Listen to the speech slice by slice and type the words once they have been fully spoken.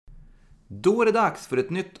Då är det dags för ett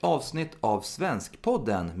nytt avsnitt av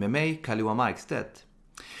Svenskpodden med mig, Karl-Johan Markstedt.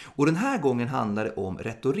 Och den här gången handlar det om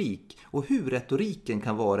retorik och hur retoriken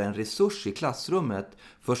kan vara en resurs i klassrummet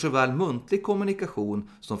för såväl muntlig kommunikation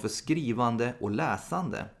som för skrivande och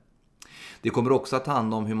läsande. Det kommer också att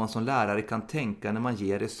handla om hur man som lärare kan tänka när man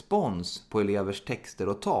ger respons på elevers texter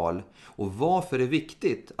och tal och varför det är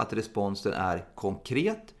viktigt att responsen är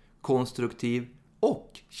konkret, konstruktiv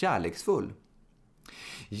och kärleksfull.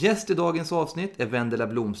 Gäst i dagens avsnitt är Vendela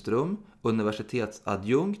Blomström,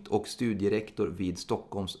 universitetsadjunkt och studierektor vid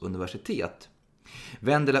Stockholms universitet.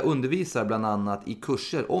 Vendela undervisar bland annat i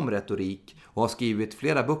kurser om retorik och har skrivit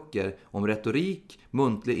flera böcker om retorik,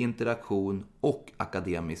 muntlig interaktion och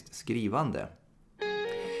akademiskt skrivande.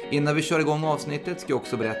 Innan vi kör igång avsnittet ska jag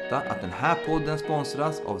också berätta att den här podden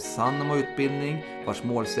sponsras av Sannoma Utbildning, vars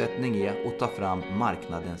målsättning är att ta fram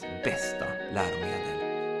marknadens bästa läromedel.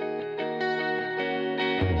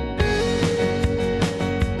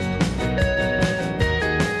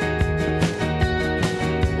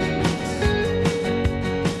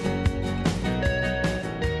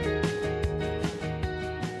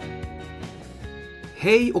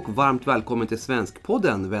 Hej och varmt välkommen till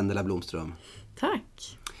Svenskpodden, Vendela Blomström.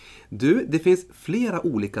 Tack. Du, det finns flera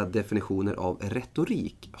olika definitioner av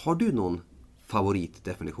retorik. Har du någon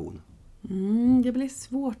favoritdefinition? Det blir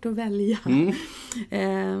svårt att välja.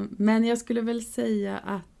 Men jag skulle väl säga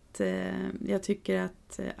att jag tycker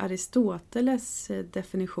att Aristoteles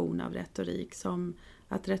definition av retorik som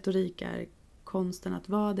att retorik är konsten att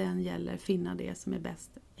vad det än gäller finna det som är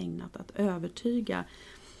bäst ägnat att övertyga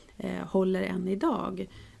håller än idag.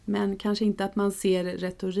 Men kanske inte att man ser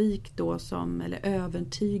retorik då som, eller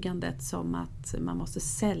övertygandet som att man måste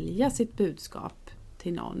sälja sitt budskap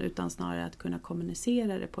till någon, utan snarare att kunna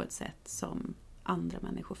kommunicera det på ett sätt som andra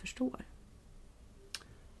människor förstår.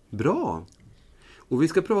 Bra! Och vi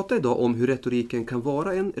ska prata idag om hur retoriken kan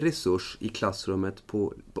vara en resurs i klassrummet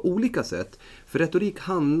på olika sätt. För retorik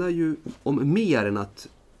handlar ju om mer än att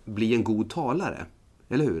bli en god talare,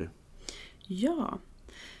 eller hur? Ja.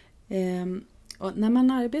 Och när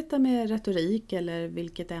man arbetar med retorik eller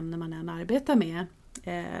vilket ämne man än arbetar med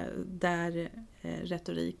där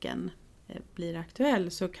retoriken blir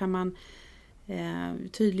aktuell, så kan man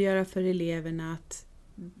tydliggöra för eleverna att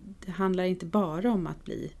det handlar inte bara om att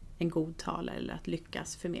bli en god talare eller att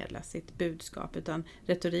lyckas förmedla sitt budskap, utan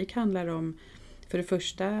retorik handlar om för det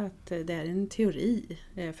första att det är en teori,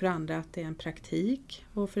 för det andra att det är en praktik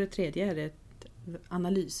och för det tredje är det ett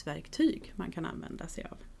analysverktyg man kan använda sig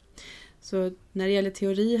av. Så när det gäller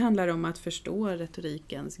teori handlar det om att förstå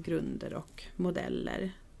retorikens grunder och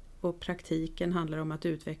modeller. Och praktiken handlar om att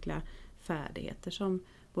utveckla färdigheter som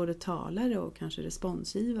både talare och kanske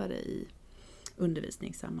responsgivare i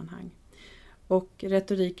undervisningssammanhang. Och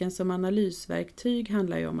retoriken som analysverktyg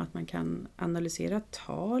handlar ju om att man kan analysera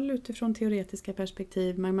tal utifrån teoretiska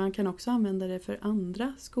perspektiv, men man kan också använda det för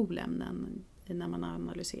andra skolämnen när man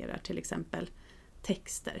analyserar till exempel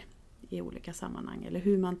texter i olika sammanhang, eller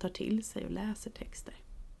hur man tar till sig och läser texter.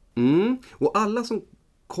 Och alla som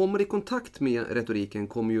kommer i kontakt med retoriken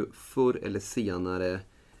kommer ju förr eller senare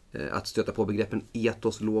att stöta på begreppen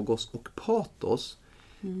etos, logos och patos.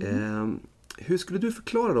 Hur skulle du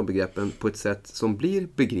förklara de begreppen på ett sätt som blir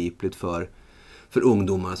begripligt för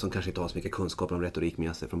ungdomar som kanske inte har så mycket kunskap om retorik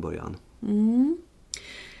med sig från början?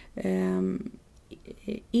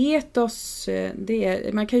 Etos,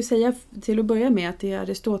 man kan ju säga till att börja med att det är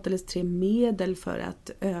Aristoteles 3 medel för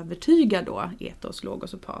att övertyga då etos,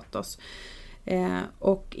 logos och patos.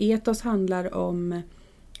 Och etos handlar om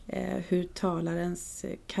hur talarens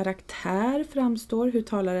karaktär framstår, hur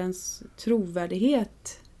talarens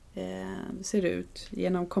trovärdighet ser ut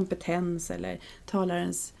genom kompetens eller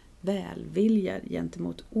talarens välvilja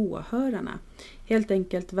gentemot åhörarna. Helt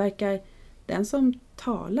enkelt verkar den som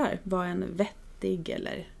talar vara en vettig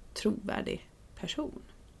eller trovärdig person.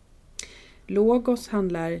 Logos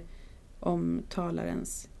handlar om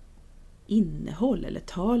talarens innehåll eller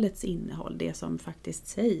talets innehåll, det som faktiskt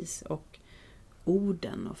sägs, och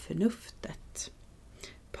orden och förnuftet.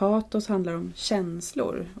 Patos handlar om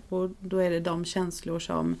känslor, och då är det de känslor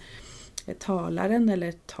som talaren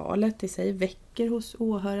eller talet i sig väcker hos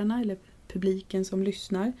åhörarna eller publiken som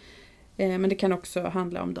lyssnar. Men det kan också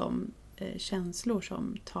handla om de känslor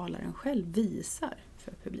som talaren själv visar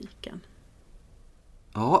för publiken.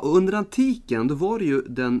 Ja, och under antiken då var det ju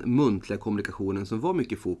den muntliga kommunikationen som var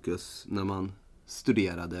mycket fokus när man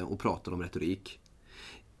studerade och pratade om retorik.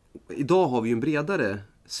 Idag har vi ju en bredare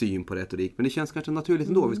syn på retorik, men det känns kanske naturligt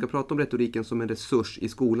ändå. Vi ska prata om retoriken som en resurs i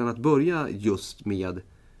skolan, att börja just med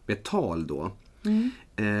tal då.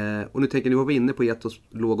 Och nu tänker ni, var vi inne på etos,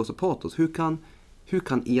 logos och patos. Hur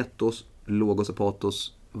kan etos logos och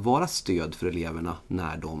patos vara stöd för eleverna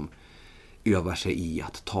när de övar sig i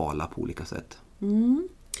att tala på olika sätt?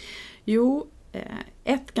 Jo,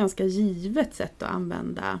 ett ganska givet sätt att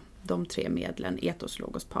använda de 3 medlen etos,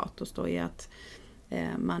 logos, patos då är att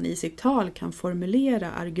man i sitt tal kan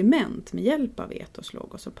formulera argument med hjälp av etos,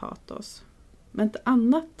 logos och patos. Men ett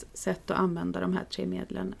annat sätt att använda de här 3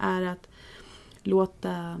 medlen är att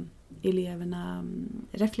låta eleverna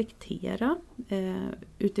reflektera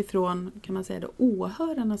utifrån, kan man säga då,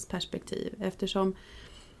 åhörarnas perspektiv. Eftersom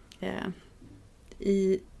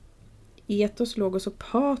i etos, logos och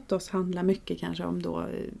patos handlar mycket kanske om då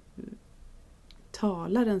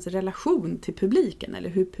talarens relation till publiken eller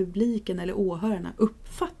hur publiken eller åhörarna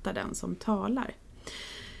uppfattar den som talar.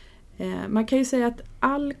 Man kan ju säga att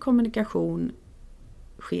all kommunikation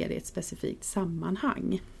sker i ett specifikt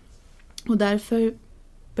sammanhang. Och därför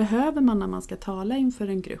behöver man när man ska tala inför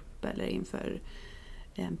en grupp eller inför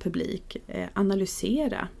en publik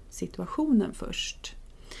analysera situationen först.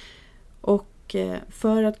 Och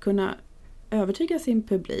för att kunna övertyga sin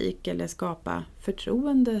publik eller skapa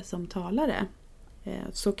förtroende som talare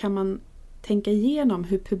så kan man tänka igenom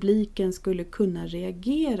hur publiken skulle kunna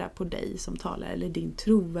reagera på dig som talare eller din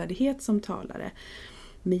trovärdighet som talare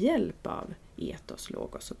med hjälp av etos,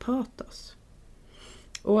 logos och patos.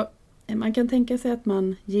 Och man kan tänka sig att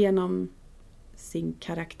man genom sin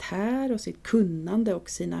karaktär och sitt kunnande och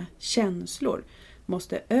sina känslor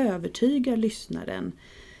måste övertyga lyssnaren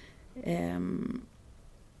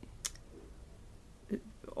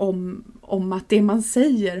om att det man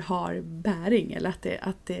säger har bäring eller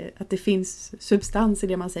att det finns substans i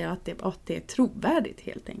det man säger och att det är trovärdigt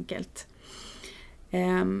helt enkelt.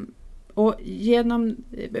 Och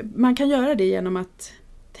man kan göra det genom att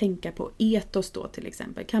tänka på etos då till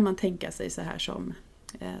exempel. Kan man tänka sig så här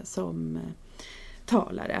som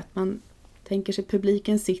talare, att man tänker sig att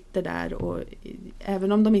publiken sitter där och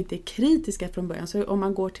även om de inte är kritiska från början, så om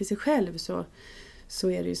man går till sig själv så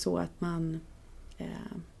är det ju så att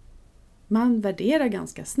man värderar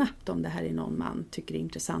ganska snabbt om det här är någon man tycker är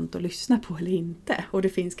intressant att lyssna på eller inte. Och det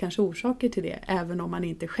finns kanske orsaker till det, även om man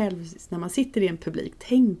inte själv när man sitter i en publik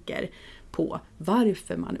tänker på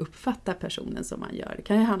varför man uppfattar personen som man gör. Det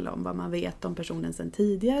kan ju handla om vad man vet om personen sedan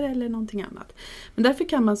tidigare eller någonting annat. Men därför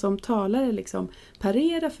kan man som talare liksom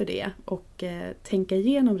parera för det och tänka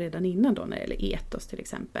igenom redan innan då när det gäller etos till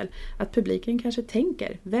exempel. Att publiken kanske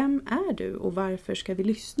tänker, vem är du och varför ska vi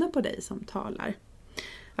lyssna på dig som talar?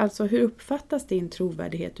 Alltså hur uppfattas din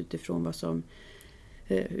trovärdighet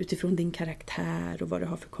utifrån din karaktär och vad du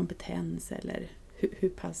har för kompetens eller hur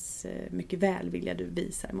pass mycket välvilja du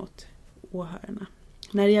visar mot åhörarna.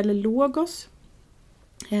 När det gäller logos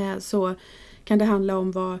så kan det handla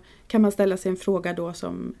om kan man ställa sig en fråga då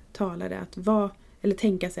som talare eller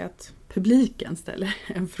tänka sig att publiken ställer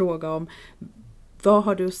en fråga om vad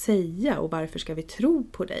har du att säga och varför ska vi tro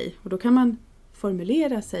på dig? Och då kan man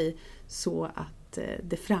formulera sig så att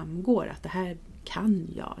det framgår att det här kan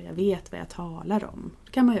jag vet vad jag talar om.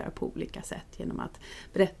 Det kan man göra på olika sätt genom att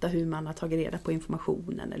berätta hur man har tagit reda på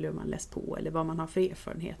informationen eller hur man läst på eller vad man har för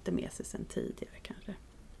erfarenheter med sig sedan tidigare kanske.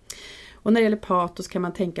 Och när det gäller patos kan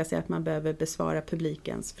man tänka sig att man behöver besvara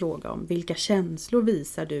publikens fråga om vilka känslor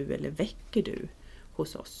visar du eller väcker du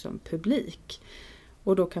hos oss som publik.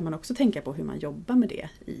 Och då kan man också tänka på hur man jobbar med det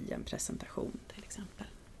i en presentation till exempel.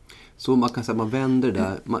 Så man kan säga att man vänder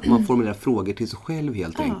där, man formulerar frågor till sig själv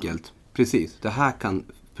helt enkelt. Precis, det här kan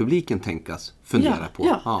publiken tänkas fundera på.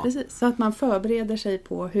 Ja, precis. Så att man förbereder sig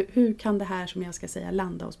på hur kan det här som jag ska säga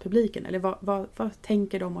landa hos publiken? Eller vad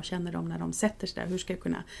tänker de och känner de när de sätter sig där? Hur ska jag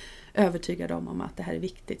kunna övertyga dem om att det här är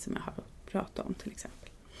viktigt som jag har pratat om till exempel?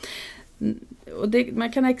 Och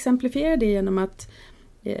man kan exemplifiera det genom att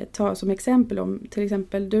ta som exempel om till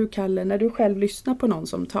exempel du Kalle, när du själv lyssnar på någon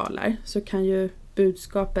som talar så kan ju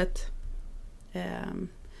budskapet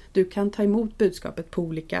du kan ta emot budskapet på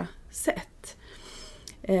olika sätt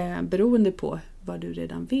beroende på vad du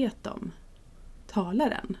redan vet om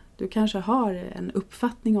talaren. Du kanske har en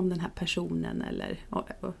uppfattning om den här personen eller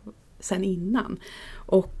sen innan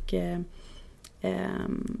och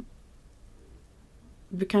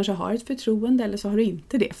du kanske har ett förtroende eller så har du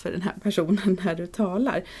inte det för den här personen när du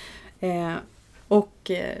talar.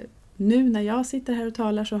 Nu när jag sitter här och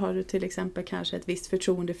talar så har du till exempel kanske ett visst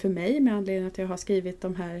förtroende för mig med anledning att jag har skrivit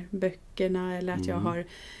de här böckerna eller att jag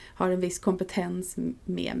har en viss kompetens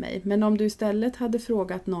med mig. Men om du istället hade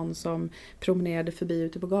frågat någon som promenerade förbi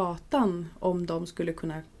ute på gatan om de skulle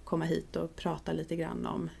kunna komma hit och prata lite grann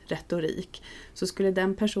om retorik så skulle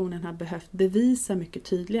den personen ha behövt bevisa mycket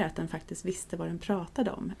tydligare att den faktiskt visste vad den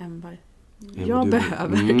pratade om än jag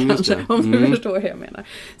behöver kanske, om du förstår hur jag menar.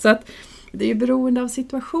 Så att det är ju beroende av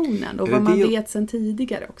situationen och vad man vet sedan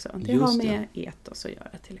tidigare också. Det har med etos att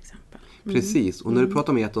göra till exempel. Precis, och när du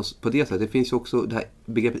pratar om etos på det sättet, det finns ju också det här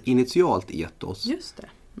begreppet initialt etos. Just det.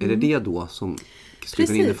 Är det det då som skulle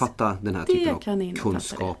kunna innefatta den här typen av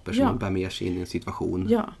kunskaper som man bär med sig in i en situation?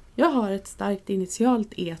 Ja, jag har ett starkt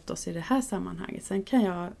initialt etos i det här sammanhanget. Sen kan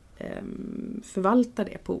jag förvalta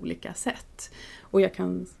det på olika sätt. Och jag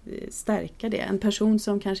kan stärka det. En person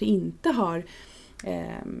som kanske inte har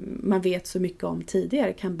man vet så mycket om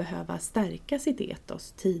tidigare kan behöva stärka sitt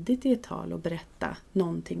etos tidigt i ett tal och berätta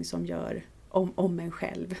någonting som gör om en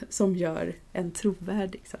själv, som gör en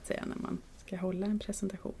trovärdig så att säga när man ska hålla en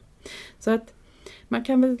presentation. Så att man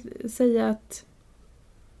kan väl säga att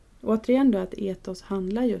återigen då att etos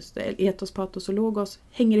handlar just, etos, patos och logos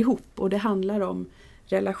hänger ihop och det handlar om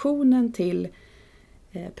relationen till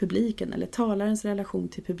publiken eller talarens relation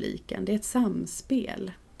till publiken. Det är ett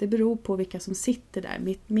samspel. Det beror på vilka som sitter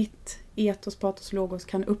där. Mitt etos, patos, logos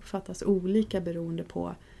kan uppfattas olika beroende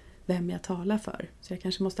på vem jag talar för. Så jag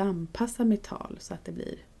kanske måste anpassa mitt tal så att det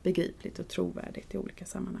blir begripligt och trovärdigt i olika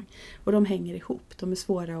sammanhang. Och de hänger ihop. De är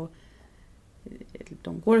svåra att...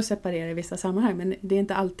 De går att separera i vissa sammanhang men det är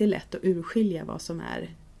inte alltid lätt att urskilja vad som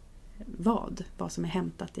är vad som är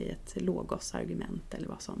hämtat i ett logosargument eller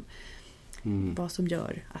vad som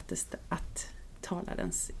gör att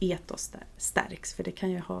talarens etos stärks. För det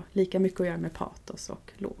kan ju ha lika mycket att göra med patos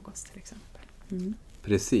och logos till exempel.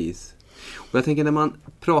 Precis. Och jag tänker när man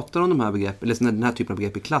pratar om de här begreppen, eller den här typen av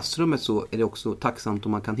begrepp i klassrummet så är det också tacksamt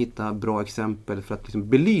om man kan hitta bra exempel för att liksom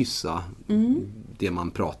belysa det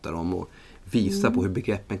man pratar om och visa på hur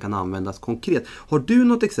begreppen kan användas konkret. Har du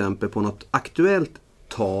något exempel på något aktuellt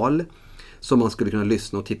tal som man skulle kunna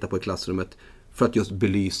lyssna och titta på i klassrummet för att just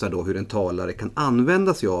belysa då hur en talare kan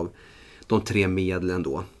använda sig av de 3 medlen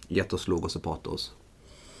då, etos, logos och patos?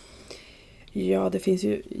 Ja, det finns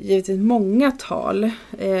ju givetvis många tal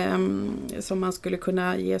som man skulle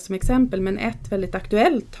kunna ge som exempel. Men ett väldigt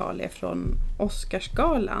aktuellt tal är från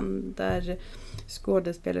Oscarsgalan där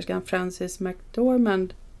skådespelerskan Frances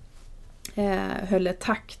McDormand höll ett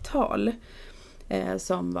tacktal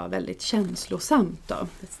som var väldigt känslosamt då.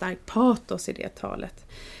 Ett starkt patos i det talet.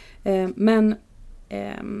 Men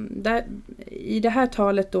i det här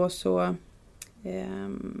talet då så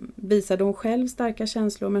visade hon själv starka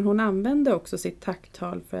känslor men hon använde också sitt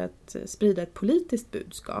tacktal för att sprida ett politiskt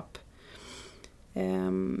budskap.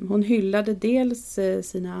 Hon hyllade dels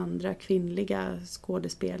sina andra kvinnliga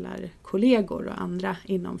skådespelarkollegor och andra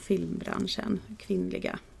inom filmbranschen,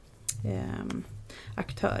 kvinnliga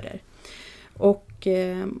aktörer. Och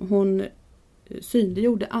hon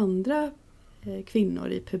synliggjorde andra kvinnor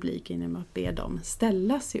i publiken genom att be dem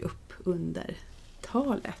ställa sig upp under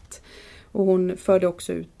talet. Och hon förde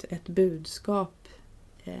också ut ett budskap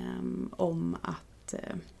om att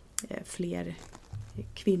fler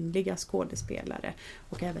kvinnliga skådespelare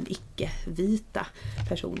och även icke-vita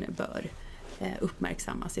personer bör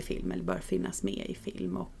uppmärksammas i film eller bör finnas med i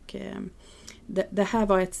film. Och det här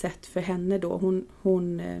var ett sätt för henne då.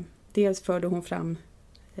 Dels förde hon fram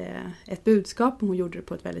ett budskap, hon gjorde det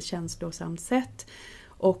på ett väldigt känslosamt sätt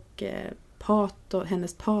och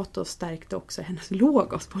hennes patos stärkte också hennes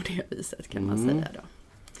logos på det viset kan man säga då.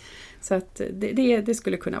 Så att det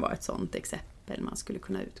skulle kunna vara ett sådant exempel man skulle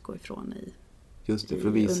kunna utgå ifrån i. Just det, för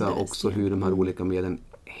att visa också hur de här olika medlen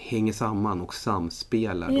hänger samman och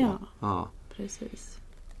samspelar då. Ja, precis.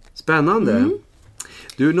 Spännande!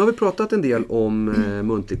 Nu har vi pratat en del om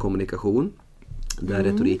muntlig kommunikation. Där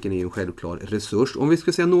retoriken är ju en självklar resurs. Om vi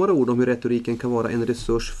ska säga några ord om hur retoriken kan vara en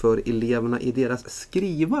resurs för eleverna i deras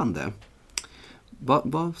skrivande.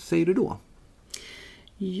 Vad säger du då?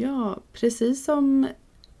 Ja, precis som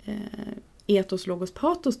etos, logos,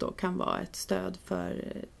 patos då kan vara ett stöd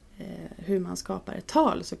för hur man skapar ett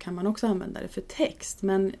tal så kan man också använda det för text.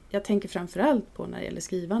 Men jag tänker framförallt på när det gäller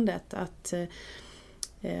skrivandet att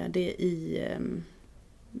det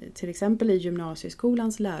till exempel i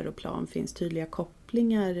gymnasieskolans läroplan finns tydliga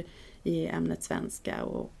kopplingar i ämnet svenska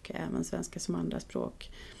och även svenska som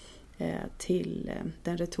andraspråk till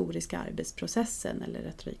den retoriska arbetsprocessen eller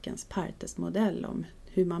retorikens partesmodell om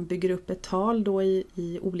hur man bygger upp ett tal då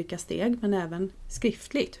i olika steg men även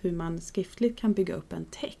skriftligt, hur man skriftligt kan bygga upp en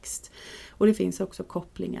text. Och det finns också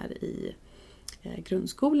kopplingar i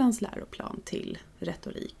grundskolans läroplan till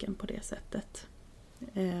retoriken på det sättet.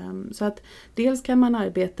 Så att dels kan man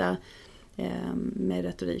arbeta med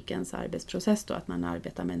retorikens arbetsprocess då, att man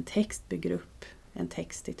arbetar med en text, bygger upp en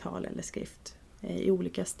text i tal eller skrift i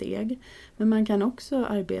olika steg. Men man kan också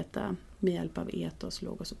arbeta med hjälp av etos,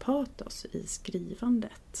 logos och patos i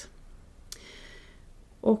skrivandet.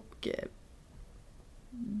 Och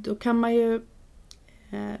då kan man ju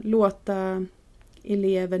låta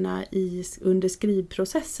eleverna under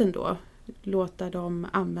skrivprocessen då, låta dem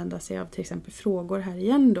använda sig av till exempel frågor här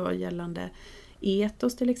igen då gällande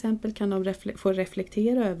etos till exempel. Kan de få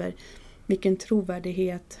reflektera över vilken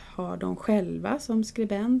trovärdighet har de själva som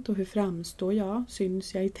skribent och hur framstår jag,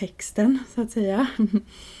 syns jag i texten så att säga.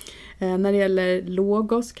 När det gäller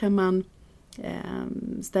logos kan man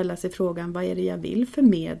ställa sig frågan, vad är det jag vill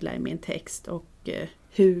förmedla i min text och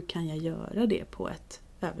hur kan jag göra det på ett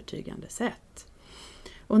övertygande sätt.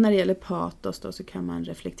 Och när det gäller patos då, så kan man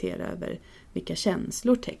reflektera över vilka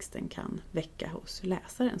känslor texten kan väcka hos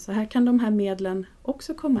läsaren. Så här kan de här medlen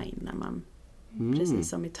också komma in när man, precis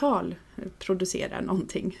som i tal, producerar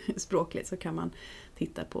någonting språkligt, så kan man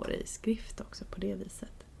titta på det i skrift också på det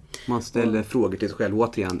viset. Man ställer frågor till sig själv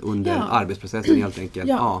återigen under arbetsprocessen helt enkelt.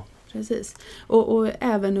 Ja, precis. Och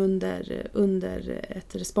även under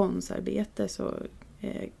ett responsarbete så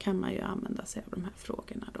kan man ju använda sig av de här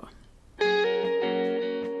frågorna då.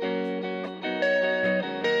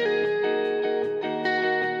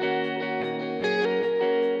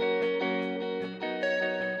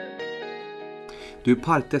 Du,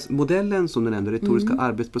 Partes-modellen som den nämnde, retoriska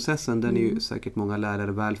arbetsprocessen, den är ju säkert många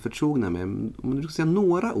lärare väl förtrogna med. Om du ska säga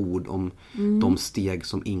några ord om de steg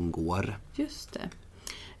som ingår. Just det.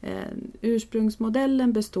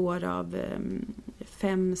 Ursprungsmodellen består av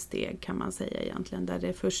 5 steg kan man säga egentligen. Där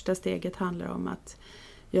det första steget handlar om att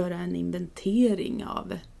göra en inventering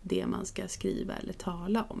av det man ska skriva eller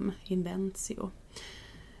tala om, inventio.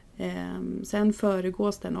 Sen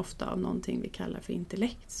föregås den ofta av någonting vi kallar för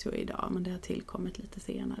intellectio idag, men det har tillkommit lite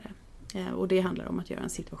senare. Och det handlar om att göra en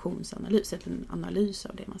situationsanalys, eller en analys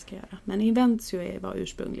av det man ska göra. Men inventio var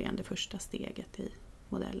ursprungligen det första steget i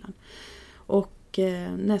modellen. Och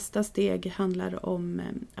nästa steg handlar om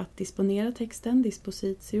att disponera texten,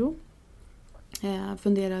 dispositio.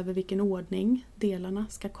 Fundera över vilken ordning delarna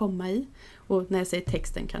ska komma i. Och när jag säger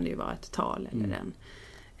texten kan det ju vara ett tal eller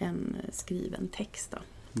en skriven text då.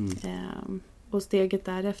 Och steget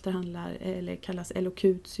därefter kallas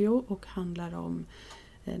elocutio och handlar om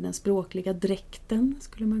den språkliga dräkten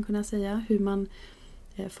skulle man kunna säga. Hur man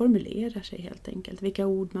formulerar sig helt enkelt. Vilka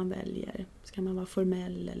ord man väljer. Ska man vara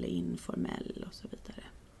formell eller informell och så vidare.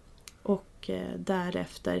 Och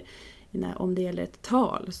därefter, om det gäller ett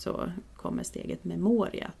tal, så kommer steget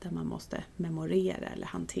memoria. Där man måste memorera eller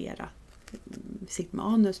hantera sitt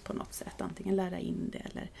manus på något sätt. Antingen lära in det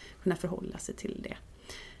eller kunna förhålla sig till det.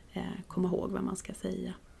 Komma ihåg vad man ska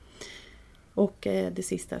säga. Och det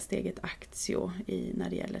sista steget actio när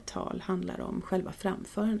det gäller tal handlar om själva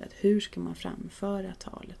framförandet. Hur ska man framföra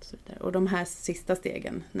talet och så vidare. Och de här sista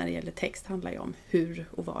stegen när det gäller text handlar ju om hur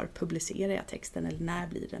och var publicerar jag texten, eller när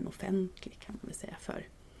blir den offentlig kan man väl säga för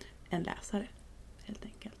en läsare helt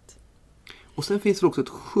enkelt. Och sen finns det också ett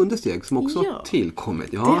 7:e steg som också har tillkommit.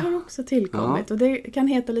 Ja, det har också tillkommit och det kan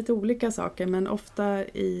heta lite olika saker, men ofta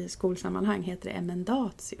i skolsammanhang heter det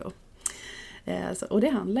emendatio. Och det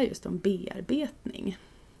handlar just om bearbetning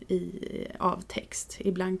av text.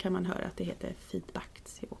 Ibland kan man höra att det heter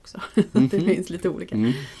feedbacktio också. Det finns lite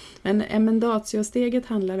olika. Men emendatio-steget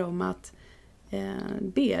handlar om att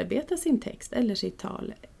bearbeta sin text eller sitt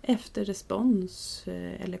tal efter respons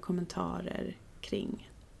eller kommentarer kring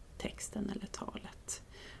texten eller talet.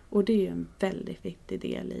 Och det är ju en väldigt viktig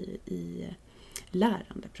del i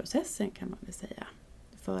lärandeprocessen kan man väl säga.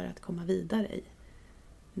 För att komma vidare i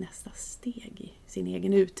nästa steg i sin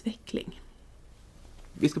egen utveckling.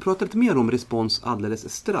 Vi ska prata lite mer om respons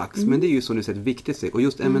alldeles strax, men det är ju som du säger ett viktigt steg. Och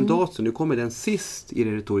just emendatio, nu kommer den sist i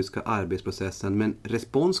den retoriska arbetsprocessen, men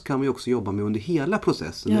respons kan man ju också jobba med under hela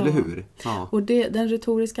processen, eller hur? Ja. Och den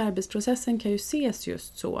retoriska arbetsprocessen kan ju ses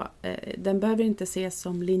just så. Den behöver inte ses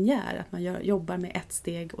som linjär, att man jobbar med ett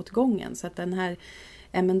steg åt gången. Så att den här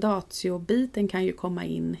emendatio-biten kan ju komma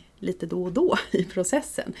in lite då och då i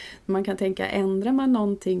processen. Man kan tänka, ändrar man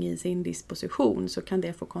någonting i sin disposition så kan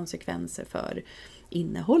det få konsekvenser för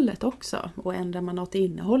innehållet också. Och ändrar man något i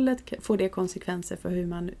innehållet får det konsekvenser för hur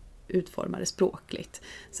man utformar det språkligt.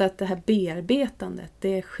 Så att det här bearbetandet,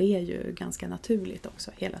 det sker ju ganska naturligt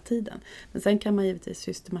också hela tiden. Men sen kan man givetvis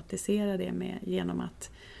systematisera det genom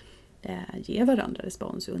att ge varandra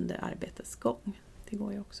respons under arbetets gång. Det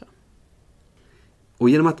går ju också. Och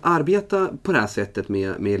genom att arbeta på det här sättet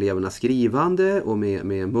med elevernas skrivande och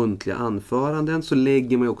med muntliga anföranden så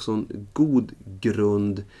lägger man ju också en god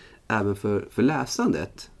grund även för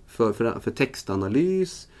läsandet. För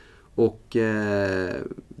textanalys och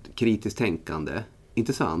kritiskt tänkande.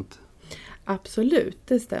 Intressant? Absolut,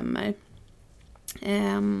 det stämmer.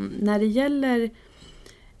 När det gäller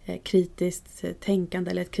kritiskt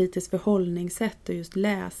tänkande eller ett kritiskt förhållningssätt och just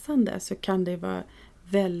läsande så kan det vara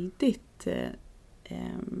väldigt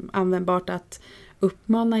användbart att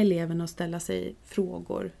uppmana eleverna att ställa sig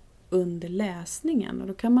frågor under läsningen. Och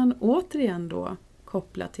då kan man återigen då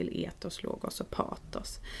koppla till etos, logos och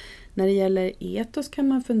patos. När det gäller etos kan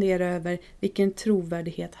man fundera över vilken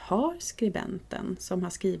trovärdighet har skribenten som har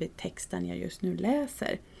skrivit texten jag just nu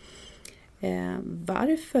läser.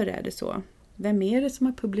 Varför är det så? Vem är det som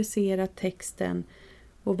har publicerat texten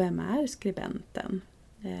och vem är skribenten?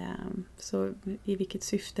 Så i vilket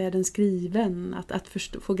syfte är den skriven? Att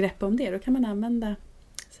få grepp om det, då kan man använda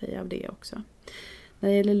sig av det också. När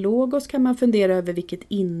det gäller logos kan man fundera över vilket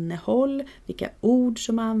innehåll, vilka ord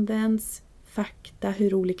som används, fakta,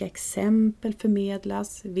 hur olika exempel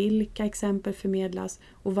förmedlas, vilka exempel förmedlas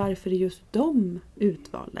och varför är just de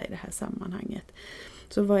utvalda i det här sammanhanget.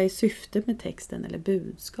 Så vad är syftet med texten eller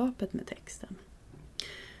budskapet med texten?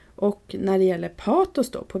 Och när det gäller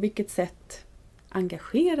patos då, på vilket sätt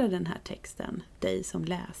engagerar den här texten dig som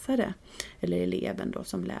läsare eller eleven då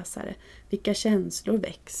som läsare? Vilka känslor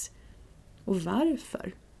väcks och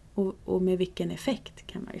varför? Och med vilken effekt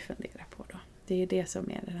kan man ju fundera på då. Det är det som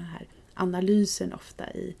är den här analysen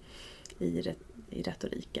ofta i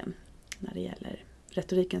retoriken. När det gäller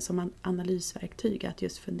retoriken som analysverktyg, att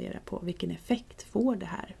just fundera på vilken effekt får det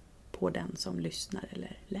här på den som lyssnar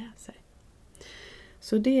eller läser.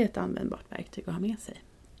 Så det är ett användbart verktyg att ha med sig,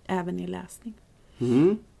 även i läsning.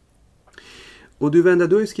 Mm. Och du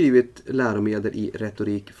har ju skrivit läromedel i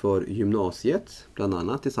retorik för gymnasiet, bland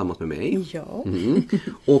annat tillsammans med mig. Ja. Mm.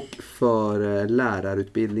 Och för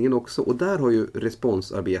lärarutbildningen också. Och där har ju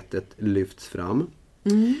responsarbetet lyfts fram.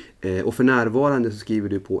 Mm. Och för närvarande så skriver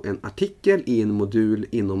du på en artikel i en modul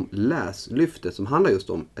inom läslyftet som handlar just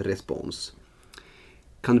om respons.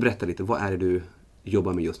 Kan du berätta lite, vad är det du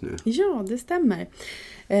jobbar med just nu? Ja, det stämmer.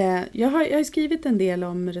 Jag har skrivit en del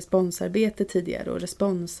om responsarbete tidigare och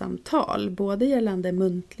responssamtal. Både gällande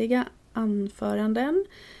muntliga anföranden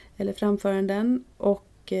eller framföranden och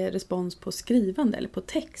respons på skrivande eller på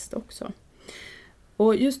text också.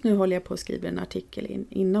 Och just nu håller jag på att skriva en artikel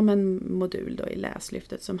inom en modul då i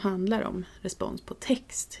läslyftet som handlar om respons på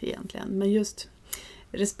text egentligen. Men just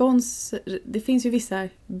respons, det finns ju vissa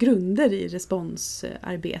grunder i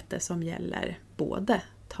responsarbete som gäller både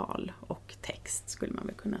tal och text skulle man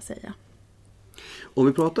väl kunna säga. Om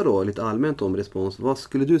vi pratar då lite allmänt om respons, vad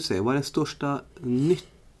skulle du säga, vad är den största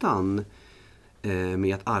nyttan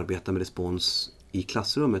med att arbeta med respons i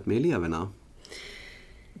klassrummet med eleverna?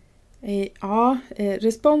 Ja,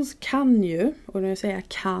 respons kan ju, och när jag säger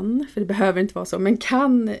kan, för det behöver inte vara så, men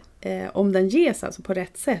kan om den ges alltså på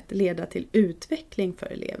rätt sätt leda till utveckling för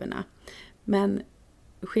eleverna. Men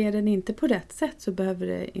sker den inte på rätt sätt så behöver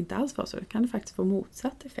det inte alls vara så, det kan det faktiskt få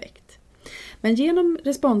motsatt effekt. Men genom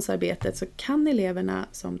responsarbetet så kan eleverna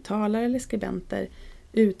som talare eller skribenter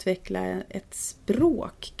utveckla ett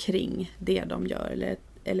språk kring det de gör eller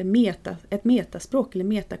ett metaspråk eller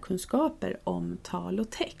metakunskaper om tal och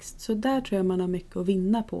text. Så där tror jag man har mycket att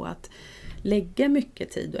vinna på att lägga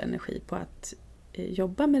mycket tid och energi på att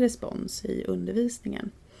jobba med respons i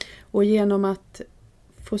undervisningen. Och genom att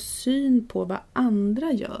få syn på vad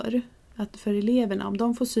andra gör, att för eleverna, om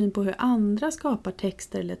de får syn på hur andra skapar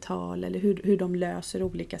texter eller tal eller hur de löser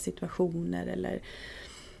olika situationer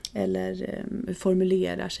eller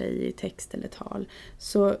formulerar sig i text eller tal,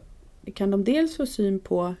 så kan de dels få syn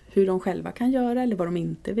på hur de själva kan göra eller vad de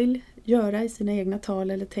inte vill göra i sina egna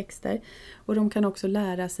tal eller texter. Och de kan också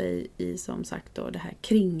lära sig i, som sagt då, det här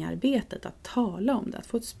kringarbetet, att tala om det, att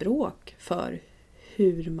få ett språk för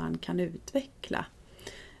hur man kan utveckla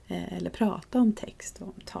eller prata om text och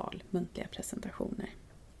om tal, muntliga presentationer.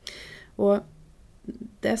 Och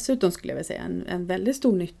dessutom skulle jag vilja säga en väldigt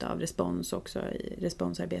stor nytta av respons också i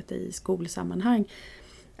responsarbete i skolsammanhang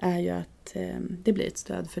är ju att det blir ett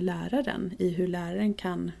stöd för läraren i hur läraren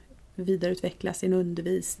kan vidareutveckla sin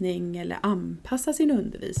undervisning eller anpassa sin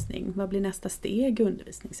undervisning. Vad blir nästa steg i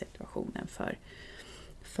undervisningssituationen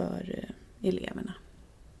för eleverna?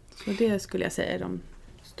 Så det skulle jag säga är de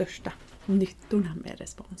största nyttorna med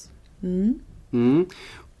respons. Mm. Mm.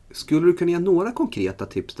 Skulle du kunna ge några konkreta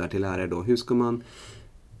tips där till lärare då?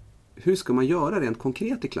 Hur ska man göra rent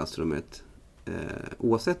konkret i klassrummet?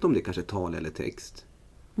 Oavsett om det kanske är tal eller text.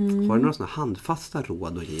 Mm. Har du några sådana handfasta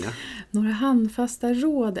råd att ge? Några handfasta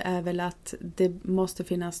råd är väl att det måste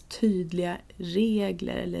finnas tydliga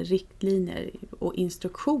regler eller riktlinjer och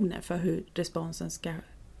instruktioner för hur responsen ska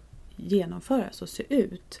genomföras och se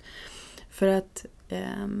ut. För att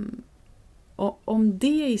om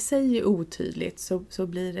det i sig är otydligt så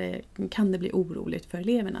kan det bli oroligt för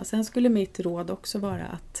eleverna. Sen skulle mitt råd också vara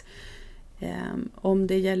att Om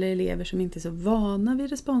det gäller elever som inte är så vana vid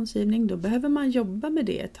responsgivning, då behöver man jobba med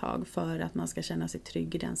det ett tag för att man ska känna sig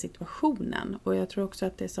trygg i den situationen. Och jag tror också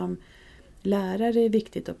att det som lärare är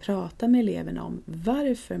viktigt att prata med eleverna om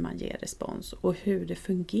varför man ger respons och hur det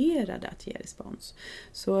fungerade att ge respons.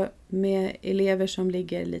 Så med elever som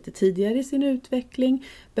ligger lite tidigare i sin utveckling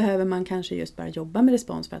behöver man kanske just bara jobba med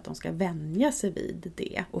respons för att de ska vänja sig vid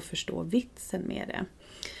det och förstå vitsen med det.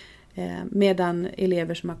 Medan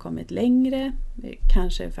elever som har kommit längre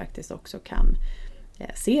kanske faktiskt också kan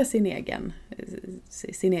se sin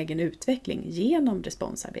egen utveckling genom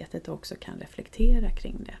responsarbetet och också kan reflektera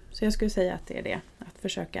kring det. Så jag skulle säga att det är det, att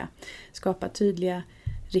försöka skapa tydliga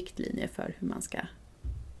riktlinjer för hur man ska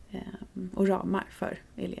och ramar för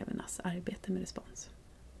elevernas arbete med respons.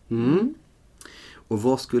 Och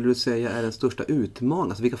vad skulle du säga är den största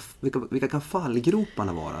utmaningen? Alltså vilka kan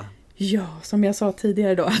fallgroparna vara? Ja, som jag sa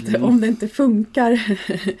tidigare då, att om det inte funkar,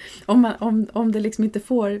 om det liksom inte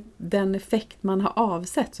får den effekt man har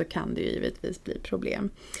avsett, så kan det ju givetvis bli problem.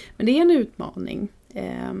 Men det är en utmaning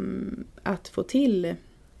att få till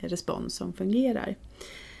respons som fungerar.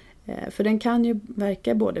 För den kan ju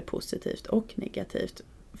verka både positivt och negativt.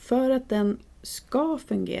 För att den ska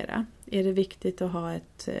fungera är det viktigt att ha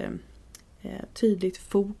ett tydligt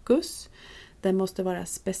fokus. Den måste vara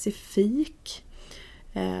specifik.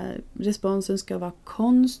 Responsen ska vara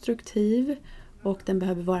konstruktiv och den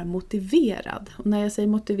behöver vara motiverad. Och när jag säger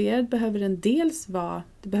motiverad behöver den dels vara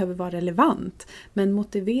relevant, men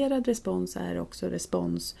motiverad respons är också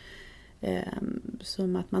respons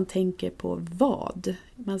som att man tänker på vad.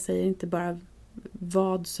 Man säger inte bara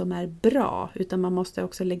vad som är bra, utan man måste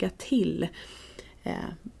också lägga till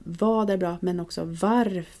vad är bra, men också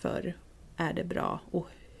varför är det bra och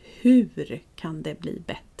hur kan det bli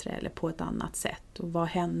bättre eller på ett annat sätt? Och vad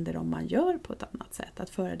händer om man gör på ett annat sätt? Att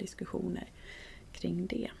föra diskussioner kring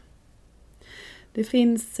det. Det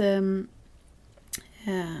finns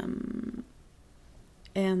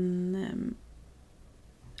en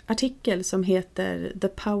artikel som heter The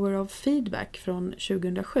Power of Feedback från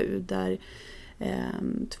 2007. Där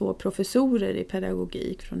 2 professorer i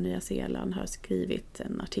pedagogik från Nya Zeeland har skrivit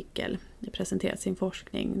en artikel, presenterat sin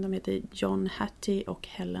forskning. De heter John Hattie och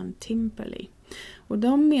Helen Timperley. Och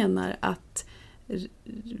de menar att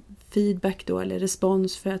feedback då, eller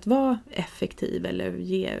respons för att vara effektiv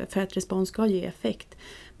eller för att respons ska ge effekt,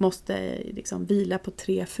 måste liksom vila på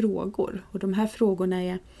 3 frågor. Och de här frågorna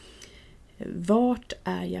är: vart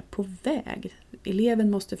är jag på väg?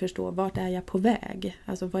 Eleven måste förstå, vart är jag på väg?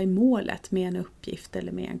 Alltså vad är målet med en uppgift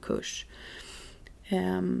eller med en kurs?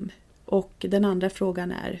 Och den andra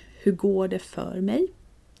frågan är: hur går det för mig?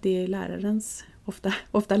 Det är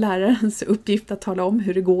ofta lärarens uppgift att tala om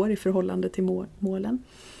hur det går i förhållande till målen.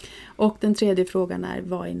 Och den tredje frågan är: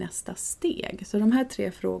 vad är nästa steg? Så de här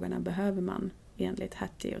 3 frågorna behöver man enligt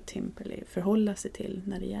Hattie och Timperley förhålla sig till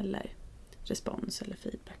när det gäller respons eller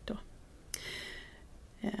feedback då.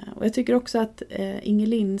 Och jag tycker också att Inger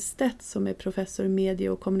Lindstedt, som är professor i medie-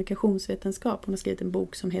 och kommunikationsvetenskap, hon har skrivit en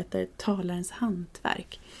bok som heter Talarens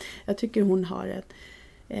hantverk. Jag tycker hon har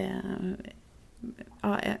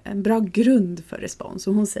en bra grund för respons.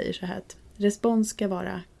 Och hon säger så här att respons ska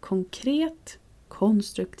vara konkret,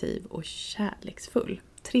 konstruktiv och kärleksfull.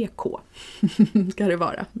 3K ska det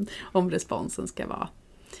vara om responsen ska vara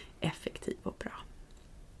effektiv och bra.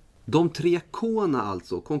 De 3 K:na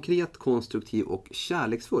alltså, konkret, konstruktiv och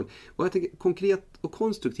kärleksfull. Och jag tänker, konkret och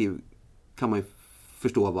konstruktiv kan man ju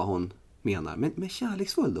förstå vad hon menar. Men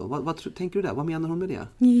kärleksfull då? Vad tänker du där? Vad menar hon med det?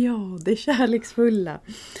 Ja, det kärleksfulla.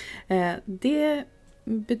 Det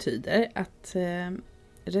betyder att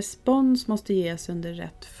respons måste ges under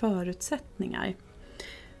rätt förutsättningar.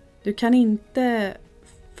 Du kan inte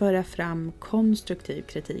föra fram konstruktiv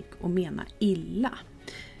kritik och mena illa.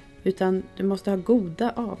 Utan du måste ha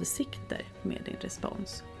goda avsikter med din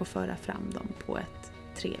respons och föra fram dem på ett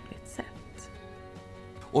trevligt sätt.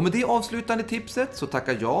 Och med det avslutande tipset så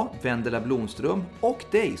tackar jag, Vendela Blomström, och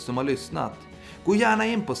dig som har lyssnat. Gå gärna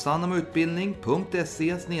in på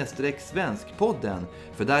sannomautbildning.se/svenskpodden,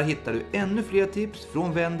 för där hittar du ännu fler tips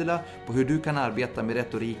från Vendela på hur du kan arbeta med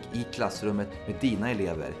retorik i klassrummet med dina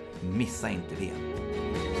elever. Missa inte det!